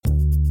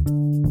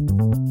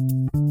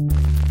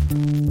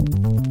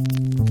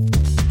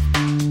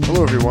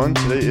everyone.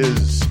 Today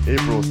is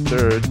April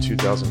 3rd,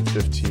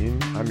 2015.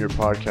 I'm your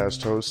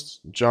podcast host,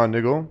 John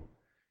Niggle,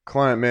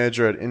 client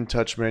manager at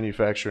InTouch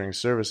Manufacturing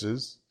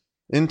Services.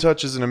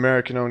 InTouch is an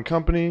American-owned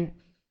company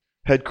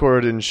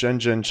headquartered in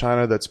Shenzhen,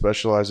 China that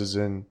specializes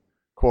in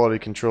quality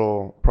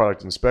control,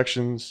 product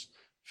inspections,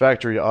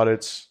 factory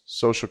audits,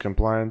 social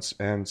compliance,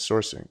 and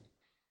sourcing.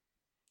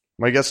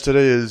 My guest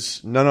today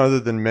is none other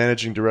than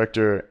Managing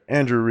Director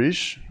Andrew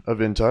Reich of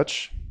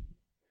InTouch.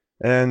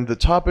 And the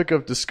topic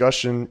of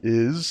discussion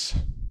is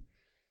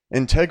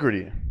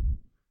integrity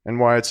and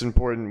why it's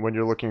important when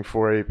you're looking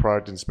for a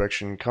product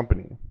inspection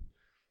company.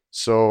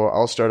 So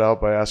I'll start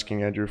out by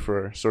asking Andrew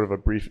for sort of a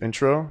brief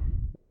intro.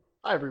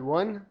 Hi,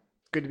 everyone.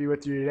 Good to be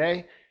with you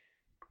today.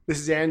 This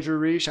is Andrew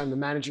Reich. I'm the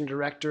Managing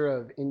Director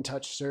of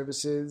InTouch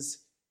Services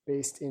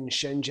based in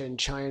Shenzhen,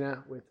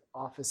 China, with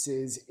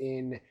offices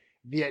in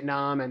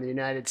Vietnam and the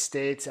United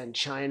States and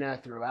China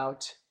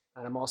throughout.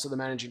 And I'm also the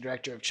Managing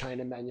Director of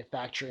China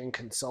Manufacturing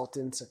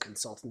Consultants, a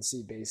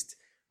consultancy based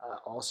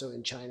also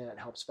in China that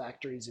helps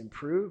factories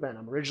improve. And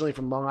I'm originally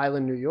from Long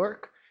Island, New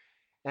York.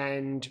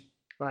 And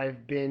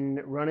I've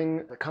been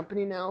running the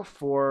company now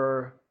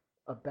for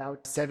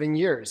about 7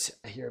 years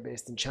here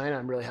based in China.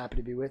 I'm really happy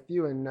to be with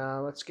you, and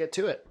let's get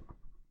to it.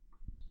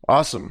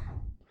 Awesome.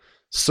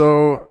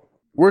 So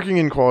working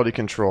in quality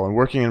control and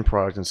working in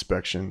product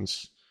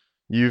inspections,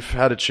 you've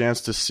had a chance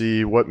to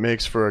see what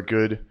makes for a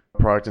good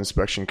product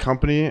inspection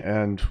company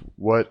and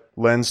what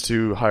lends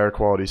to higher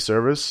quality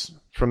service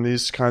from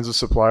these kinds of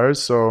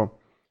suppliers. So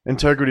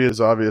integrity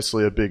is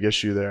obviously a big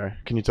issue there.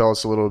 Can you tell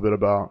us a little bit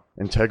about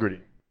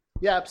integrity?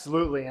 Yeah,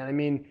 absolutely. And I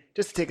mean,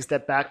 just to take a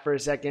step back for a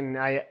second,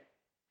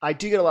 I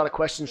do get a lot of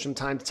questions from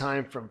time to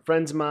time from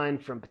friends of mine,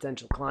 from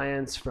potential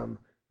clients, from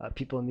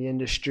people in the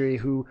industry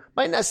who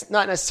might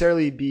not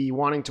necessarily be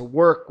wanting to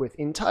work with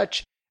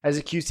InTouch as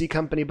a QC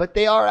company, but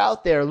they are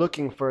out there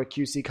looking for a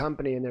QC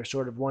company, and they're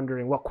sort of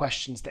wondering what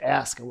questions to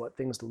ask and what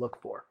things to look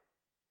for.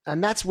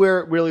 And that's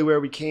where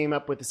we came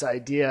up with this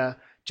idea,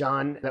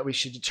 John, that we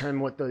should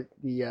determine what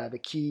the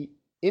key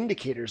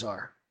indicators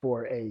are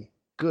for a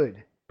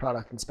good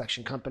product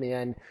inspection company.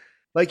 And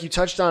like you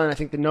touched on, I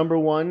think the number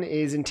one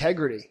is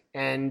integrity.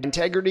 And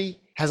integrity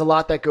has a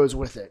lot that goes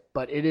with it,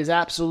 but it is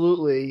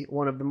absolutely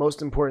one of the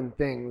most important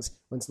things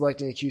when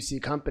selecting a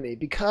QC company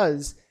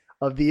because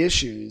of the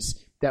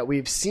issues that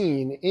we've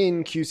seen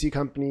in QC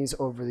companies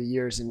over the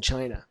years in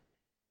China.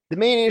 The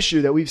main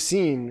issue that we've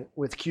seen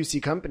with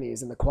QC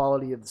companies and the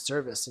quality of the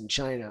service in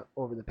China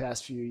over the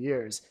past few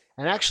years,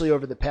 and actually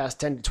over the past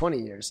 10 to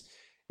 20 years,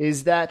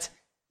 is that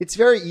it's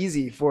very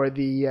easy for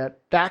the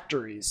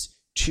factories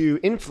to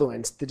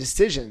influence the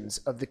decisions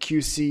of the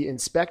QC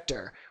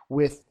inspector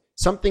with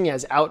something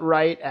as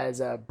outright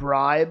as a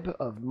bribe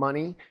of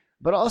money,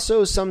 but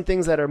also some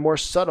things that are more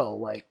subtle,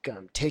 like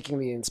taking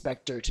the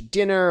inspector to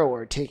dinner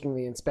or taking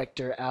the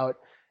inspector out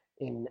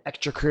in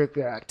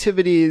extracurricular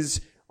activities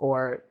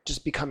or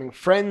just becoming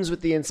friends with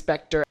the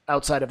inspector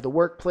outside of the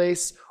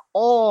workplace,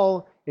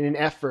 all in an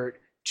effort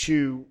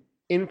to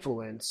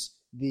influence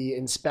the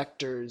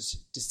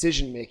inspector's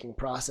decision-making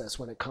process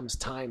when it comes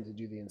time to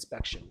do the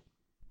inspection.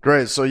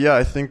 Great. So yeah,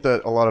 I think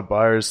that a lot of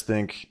buyers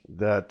think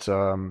that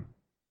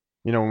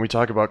when we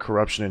talk about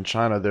corruption in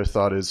China, their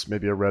thought is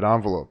maybe a red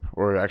envelope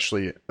or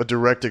actually a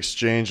direct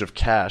exchange of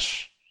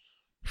cash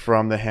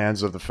from the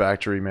hands of the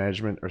factory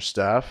management or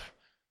staff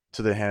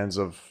to the hands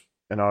of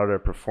an auditor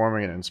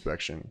performing an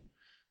inspection.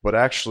 But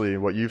actually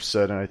what you've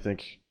said, and I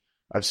think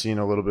I've seen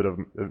a little bit of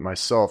it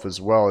myself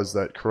as well, is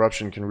that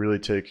corruption can really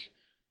take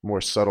more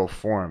subtle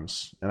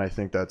forms. And I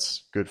think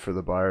that's good for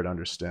the buyer to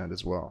understand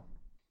as well.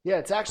 Yeah,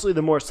 it's actually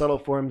the more subtle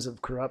forms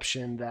of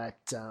corruption that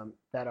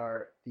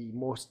are the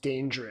most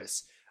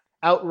dangerous.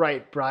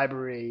 Outright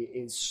bribery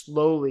is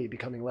slowly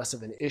becoming less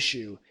of an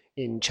issue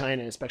in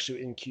China,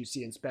 especially in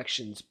QC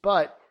inspections,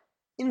 but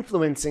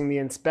influencing the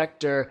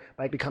inspector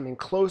by becoming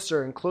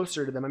closer and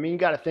closer to them. I mean, you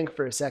got to think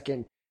for a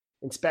second.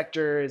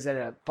 Inspector is at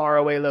a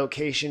faraway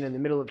location in the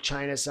middle of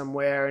China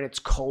somewhere, and it's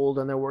cold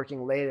and they're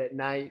working late at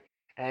night.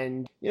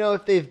 And,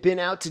 if they've been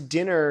out to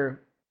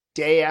dinner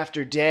day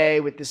after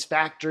day with this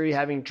factory,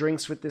 having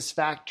drinks with this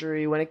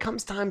factory, when it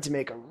comes time to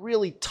make a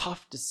really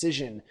tough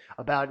decision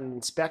about an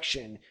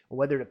inspection,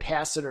 whether to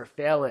pass it or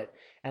fail it,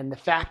 and the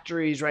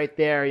factory's right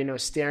there,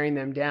 staring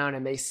them down,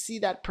 and they see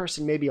that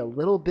person maybe a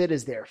little bit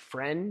as their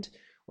friend,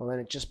 well, then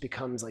it just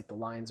becomes like the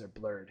lines are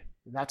blurred.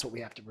 And that's what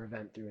we have to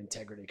prevent through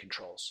integrity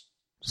controls.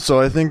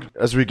 So I think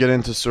as we get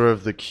into sort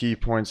of the key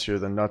points here,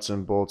 the nuts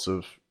and bolts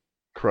of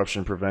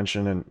corruption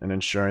prevention and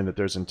ensuring that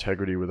there's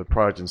integrity with a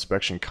product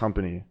inspection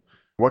company,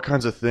 what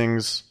kinds of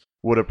things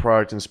would a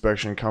product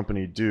inspection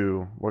company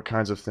do? What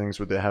kinds of things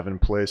would they have in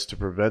place to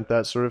prevent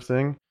that sort of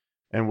thing?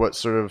 And what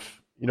sort of,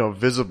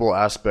 visible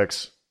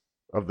aspects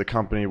of the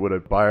company would a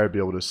buyer be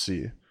able to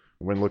see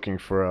when looking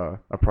for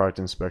a product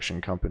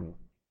inspection company?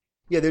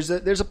 Yeah, there's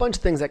a bunch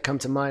of things that come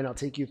to mind. I'll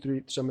take you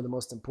through some of the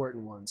most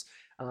important ones.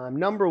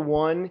 Number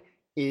one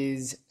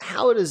is,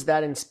 how does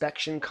that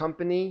inspection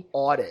company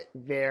audit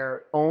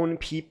their own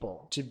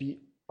people to be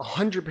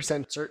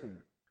 100% certain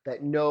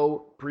that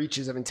no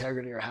breaches of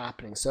integrity are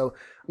happening. So,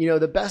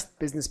 the best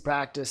business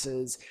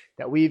practices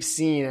that we've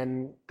seen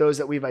and those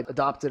that we've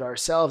adopted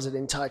ourselves at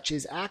InTouch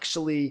is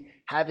actually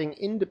having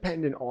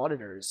independent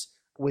auditors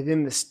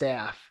within the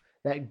staff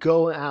that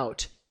go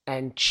out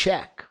and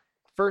check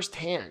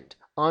firsthand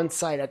on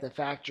site at the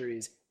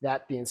factories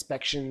that the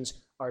inspections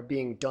are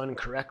being done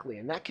correctly.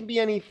 And that can be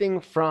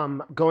anything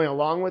from going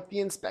along with the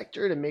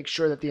inspector to make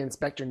sure that the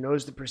inspector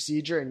knows the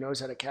procedure and knows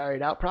how to carry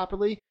it out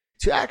properly,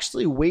 to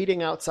actually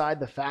waiting outside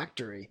the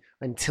factory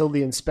until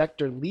the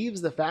inspector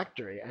leaves the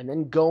factory and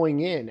then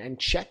going in and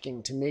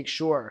checking to make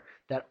sure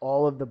that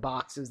all of the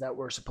boxes that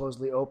were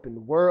supposedly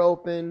open were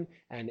open,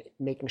 and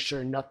making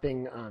sure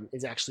nothing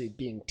is actually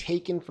being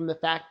taken from the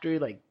factory,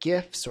 like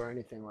gifts or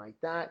anything like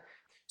that.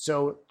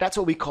 So that's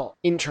what we call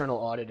internal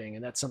auditing,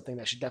 and that's something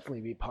that should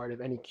definitely be part of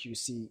any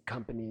QC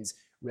company's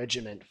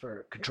regiment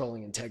for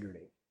controlling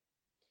integrity.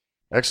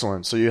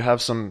 Excellent. So you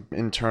have some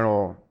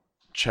internal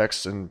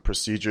checks and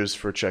procedures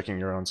for checking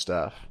your own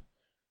staff.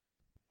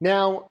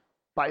 Now,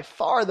 by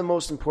far the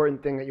most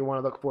important thing that you want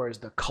to look for is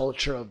the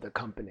culture of the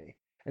company.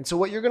 And so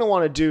what you're going to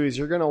want to do is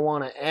you're going to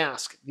want to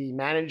ask the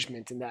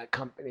management in that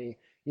company,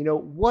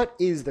 what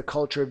is the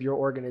culture of your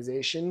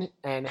organization,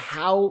 and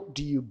how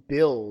do you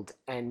build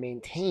and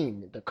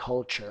maintain the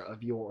culture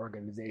of your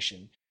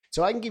organization?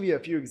 So I can give you a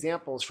few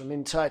examples from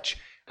InTouch.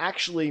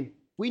 Actually,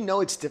 we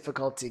know it's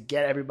difficult to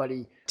get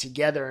everybody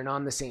together and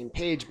on the same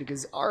page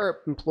because our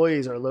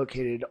employees are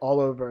located all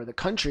over the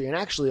country and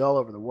actually all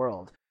over the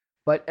world.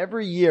 But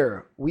every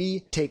year,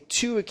 we take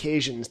 2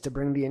 occasions to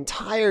bring the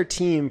entire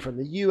team from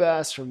the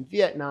US, from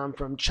Vietnam,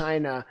 from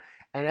China,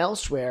 and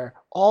elsewhere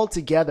all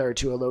together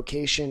to a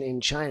location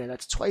in China.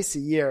 That's twice a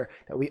year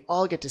that we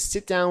all get to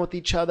sit down with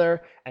each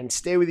other and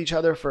stay with each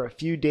other for a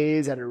few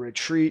days at a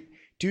retreat,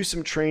 do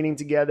some training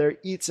together,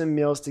 eat some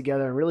meals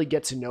together, and really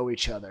get to know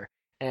each other.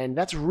 And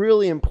that's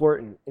really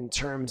important in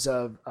terms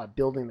of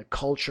building the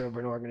culture of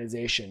an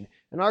organization.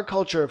 And our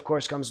culture, of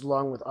course, comes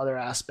along with other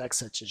aspects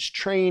such as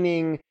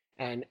training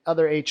and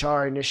other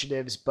HR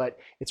initiatives, but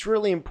it's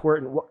really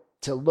important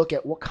to look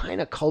at what kind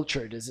of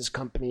culture does this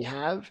company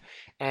have,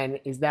 and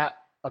is that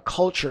a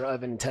culture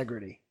of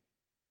integrity?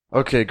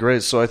 Okay,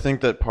 great. So I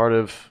think that part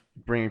of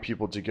bringing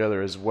people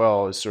together as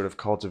well is sort of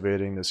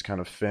cultivating this kind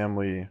of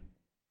family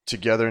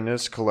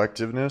togetherness,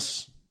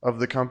 collectiveness of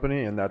the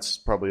company, and that's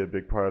probably a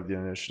big part of the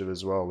initiative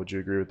as well. Would you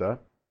agree with that?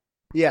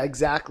 Yeah,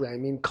 exactly. I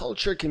mean,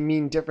 culture can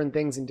mean different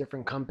things in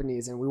different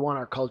companies, and we want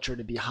our culture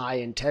to be high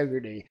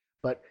integrity.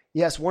 But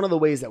yes, one of the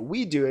ways that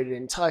we do it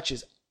in Touch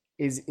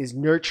is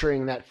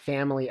nurturing that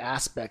family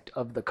aspect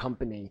of the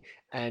company.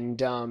 And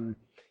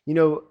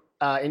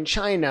in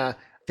China,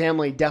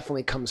 family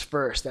definitely comes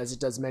first, as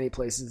it does many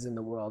places in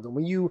the world. And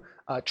when you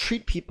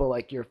treat people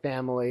like your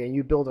family and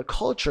you build a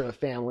culture of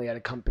family at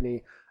a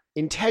company,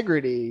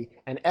 integrity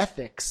and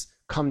ethics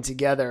come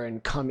together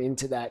and come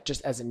into that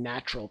just as a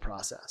natural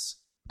process.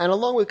 And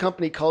along with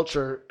company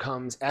culture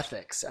comes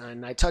ethics.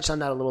 And I touched on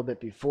that a little bit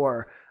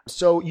before.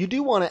 So you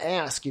do want to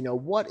ask,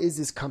 what is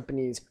this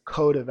company's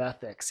code of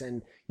ethics?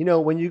 And,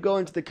 when you go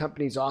into the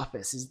company's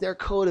office, is their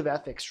code of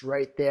ethics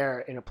right there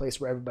in a place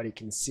where everybody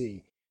can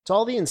see? So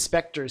all the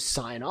inspectors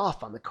sign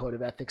off on the code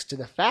of ethics, to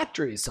the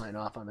factories sign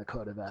off on the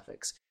code of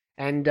ethics.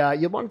 And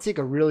you'll want to take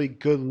a really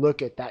good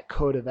look at that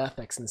code of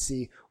ethics and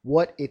see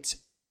what it's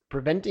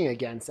preventing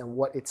against and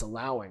what it's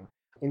allowing.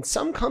 In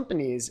some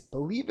companies,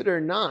 believe it or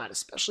not,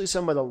 especially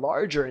some of the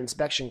larger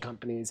inspection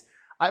companies,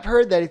 I've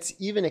heard that it's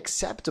even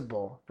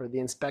acceptable for the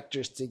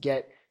inspectors to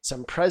get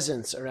some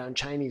presents around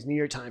Chinese New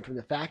Year time from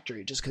the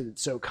factory just because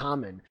it's so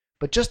common,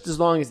 but just as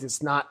long as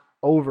it's not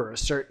over a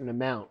certain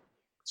amount.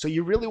 So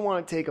you really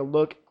want to take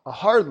a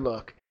hard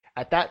look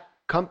at that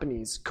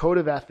company's code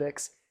of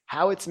ethics,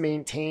 how it's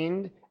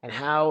maintained, and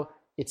how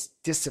it's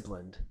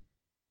disciplined.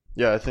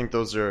 Yeah, I think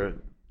those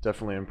are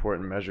definitely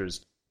important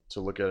measures to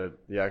look at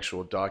the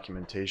actual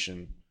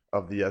documentation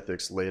of the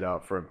ethics laid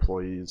out for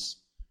employees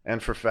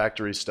and for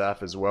factory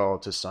staff as well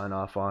to sign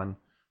off on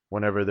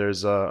whenever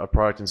there's a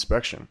product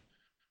inspection.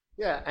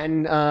 Yeah,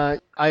 and I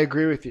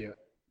agree with you.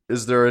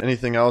 Is there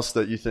anything else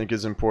that you think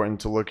is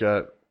important to look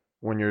at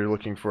when you're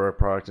looking for a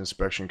product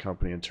inspection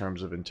company in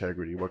terms of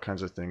integrity? What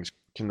kinds of things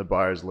can the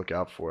buyers look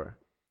out for?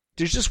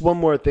 There's just one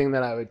more thing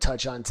that I would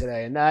touch on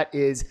today, and that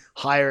is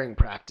hiring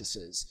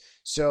practices.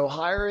 So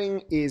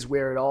hiring is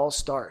where it all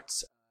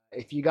starts.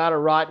 If you got a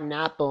rotten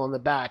apple in the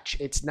batch,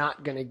 it's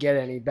not going to get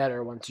any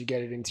better once you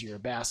get it into your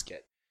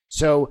basket.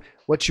 So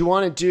what you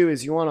want to do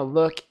is you want to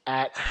look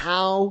at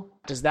how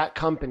does that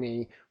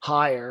company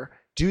hire?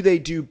 Do they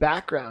do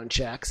background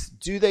checks?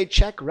 Do they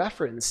check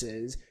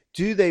references?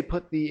 Do they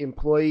put the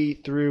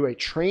employee through a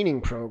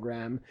training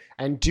program?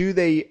 And do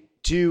they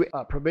do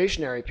a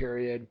probationary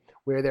period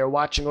where they're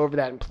watching over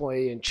that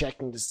employee and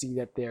checking to see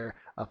that they're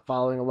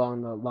following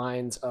along the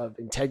lines of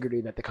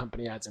integrity that the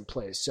company has in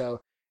place?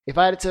 So if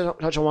I had to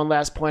touch on one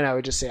last point, I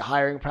would just say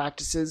hiring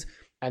practices,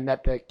 and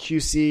that the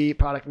QC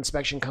product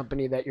inspection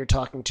company that you're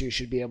talking to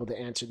should be able to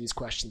answer these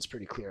questions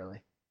pretty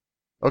clearly.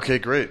 Okay,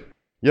 great.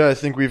 Yeah, I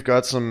think we've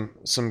got some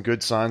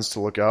good signs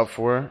to look out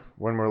for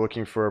when we're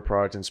looking for a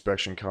product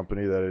inspection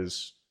company that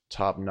is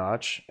top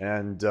notch.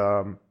 And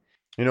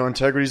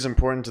integrity is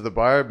important to the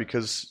buyer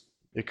because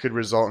it could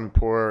result in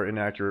poor,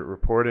 inaccurate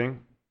reporting,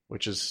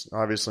 which is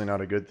obviously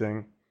not a good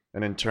thing,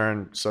 and in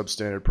turn,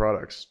 substandard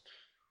products.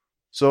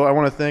 So I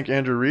want to thank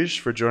Andrew Reich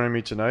for joining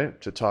me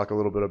tonight to talk a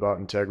little bit about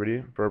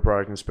integrity for a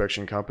product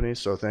inspection company.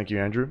 So thank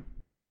you, Andrew.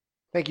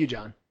 Thank you,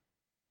 John.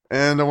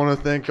 And I want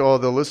to thank all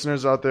the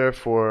listeners out there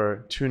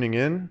for tuning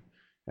in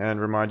and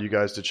remind you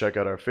guys to check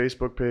out our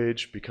Facebook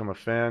page, become a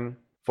fan,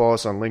 follow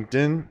us on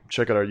LinkedIn,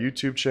 check out our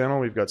YouTube channel.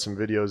 We've got some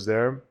videos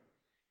there.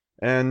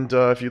 And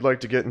if you'd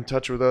like to get in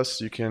touch with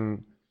us, you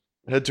can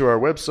head to our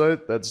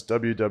website. That's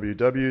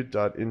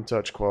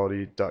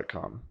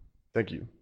www.intouchquality.com. Thank you.